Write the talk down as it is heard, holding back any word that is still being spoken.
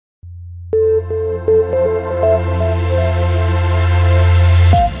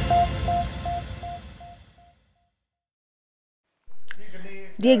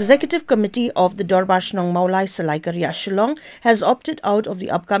The Executive Committee of the Dorbar Shnong Mawlai Syllaikariah Shillong has opted out of the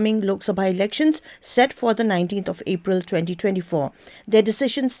upcoming Lok Sabha Elections set for the 19th of April 2024. Their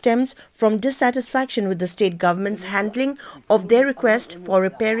decision stems from dissatisfaction with the state government's handling of their request for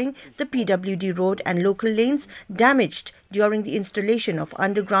repairing the PWD road and local lanes damaged during the installation of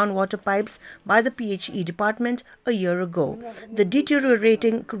underground water pipes by the PHE Department a year ago. The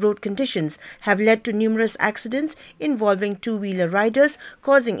deteriorating road conditions have led to numerous accidents involving two-wheeler riders,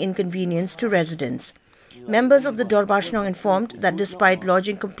 causing inconvenience to residents. Members of the Dorbar Shnong informed that despite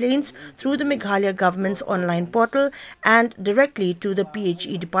lodging complaints through the Meghalaya government's online portal and directly to the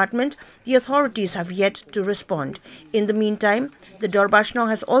PHE Department, the authorities have yet to respond. In the meantime, the Dorbar Shnong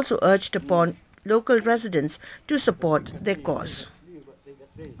has also urged upon local residents to support their cause.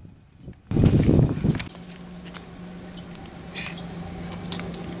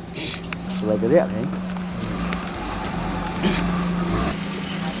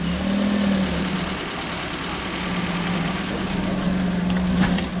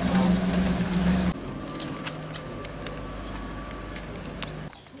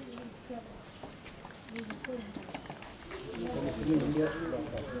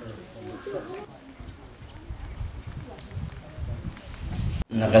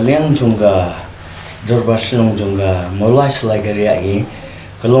 Nakaliang jungga Dorbar Shnong Mawlai Syllaikariah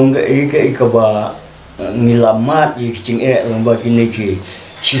kalong ikaba nilamat ikcing lomba kini ki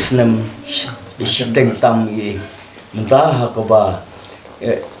sistem sistem tam mentah kaba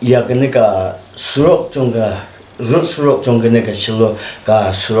ya kene ka surok jungga rut surok jungga ne ka silo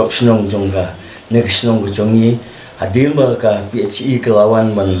ka surok Shnong jungga ne ka Shnong jongi hadir ba ka PHE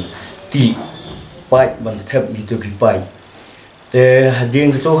kelawan ban ti pai ban thep itu ki pai te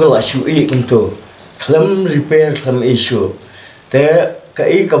hading to kala shui kunto klam repair klam issue te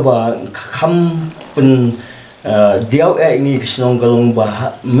kai ka ba kham pen diau ni Shnong kalong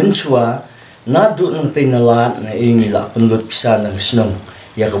ba mensua na du nang te nalat na ingi la penlut pisa na Shnong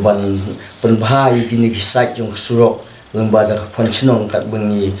ya ka ban pen bhai kini ki site jong surok lembah da phon Shnong kat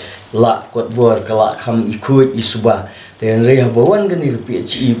bengi la kot bor kala kham ikut isuba te re habawan gani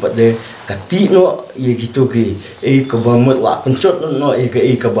PHE pade kati no ye gitu ki ka ba mut la pencot no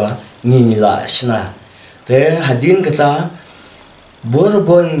ka ba ngi la sna te hadin kata bor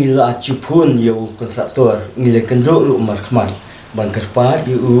ngila chupun yo kontraktor ngile kendo ru markhman ban kerpa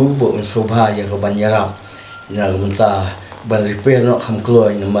di u bo sobha ya ka ban yarap ina munta ban repair no kham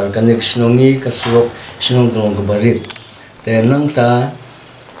kloi na mar kanik Shnongi ka surok Shnong kalong ka barit te nang ta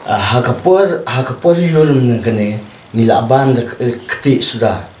hakapor yorum na kane nila ban da kti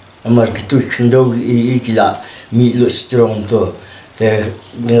sudah amar gitu kendo kila mi lo strong to te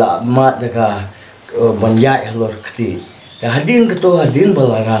nila mat da ka banyak lor kti te hadin keto hadin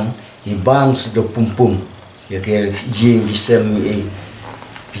balaran ni bam sudah pumpum ya ke jing bisem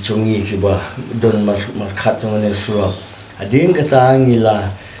kichongi kiba don markat ngane surah hadin kata ngila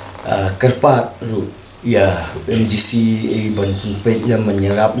kerpat ru ya MDC ban pet lem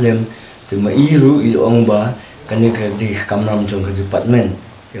menyerap lem te mairu ilong ba kani ka di kamram jong ka department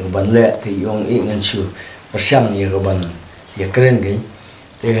yang ban le te yong ngan chu persyang ya ban ya keren gen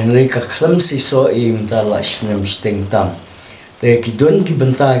te henry ka khlam si so mta la snem steng tam te ki don ki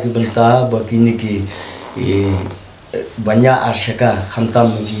benta ba kini ki banyak arshaka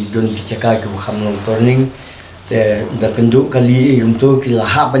khamtam ki don ki chaka ki khamlong turning te da kendu kali to ki la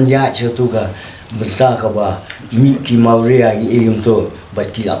ha banja chu ka berta ka ba mi ki mauria to bat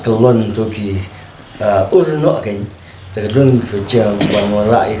ki akalon to ki urno kan terden kerja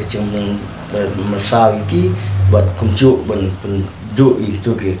banwala kerja masal ki bat kumcu ban pendu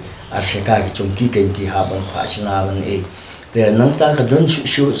itu ki asyaka ki chungki kan ki haban fasna ban te nang ta ka don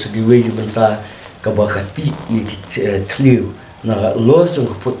shu segiwe benta ka ba khati ki thliu na lo chung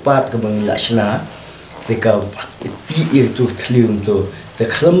putpat ka bang lasna te ka ti itu thliu to te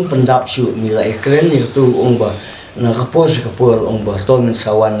khlam pandap shu ni la ekren itu ongba na kapos kapor ongba ton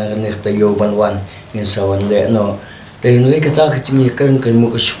sawan na ne ta yo ban wan ngin sawan le no te nri kata kachingi kan mu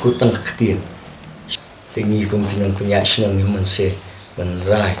ka shukut tang khatin te ngi kum pinang punya Shnong ni manse ban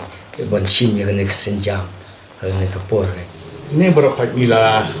rai ke ban shin ya ne senjam ne kapor ne barokhat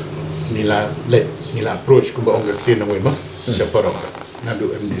nila le approach ku ba ong khatin ngoi ma sa parok na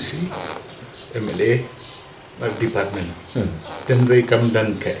du MDC MLA na department ten rei kam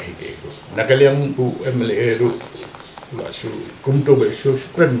dan ka ege nakaliam u MLA ru la su kumto be su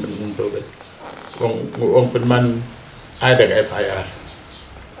skren to be ong penman ada ka FIR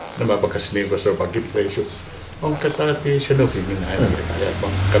nama bakas ni basur pagi plesu ong kata ti seno pingin ada FIR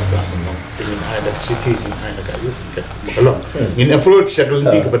bang kabla mong tingin ada city ni ada kayu ka makalong in approach sa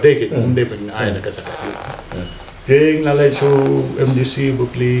kundi ka badai ke unde ping ada kata kayu Jeng lalai su MDC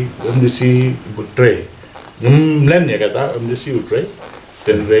bukli MDC butre. Len ya kata MDC butre.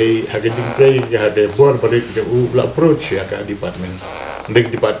 Dan ray hagajing tray ya ada bor balik ke approach ya ke department. Ndek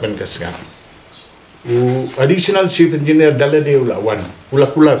department kasngat. Additional chief engineer dalade ula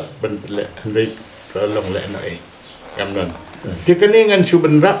kular ban le ray long le na kamnan. Ti kaningan su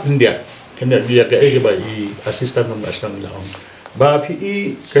ban rap India. Kena dia ke ba I assistant national laong. Ba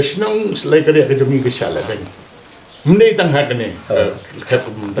PHE Shnong Syllaikariah ke demi ke shala dan. Mendai tang hak ni kat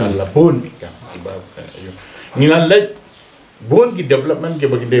dan la pun ikam ba ngilan le bon ki development ke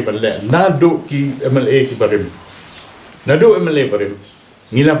bagi de balle nado ki MLA ki barim nado MLA barim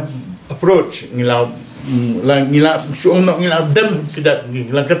ngila approach ngila ngila dem kidat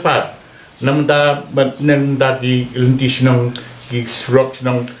ngila kepat namda ki lentisnong ki rock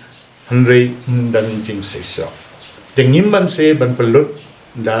nong handre dan jing sesa dengimban se ban pelut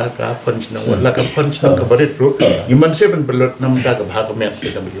da ka punch nang wala ka punch nang ka barit ro iman se ban pelot nam da ka bha ka met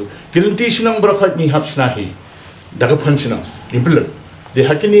ka biu kilinti sinang brakhat ni hap snahi da ka punch nang ni pelot de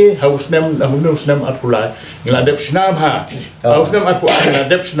hakini house nam na house nam atula ngla dep sna bha house nam atku na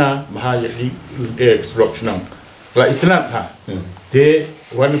dep sna bha yaki construction nang la itna ha de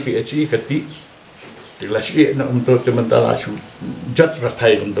one PHE kati lasi na untuk tementala su jat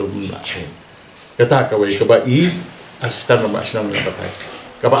rathai untuk na kata ka wei ka ba I asistan nasional rathai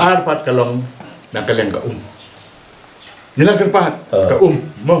kabaar pat kalong na kaleng ka nila kerpat ka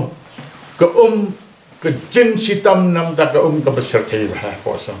mo ka ka jin sitam nam ta ka ka besar kai ha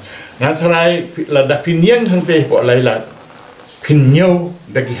poso na tharai la da pinyang hante po laila pinyo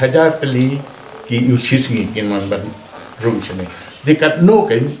dagi hajar teli ki usis ngi kin man ban rum chene dekat no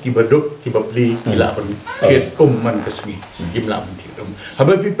kan ki baduk ki bapli ki la pan ket man kasmi ki mla man ti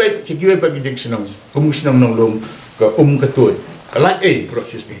haba pipai ki we bagi jeksinong sinong nong lom ka ka tu kalai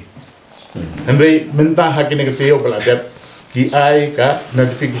proses ni. Henry mentah hakini ketio belajar ki ai ka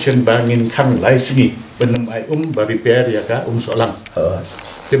notification bangin kang lai singi benem ai bari per ya ka solang.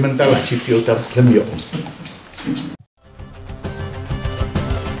 Tementala sitio tam kemyo.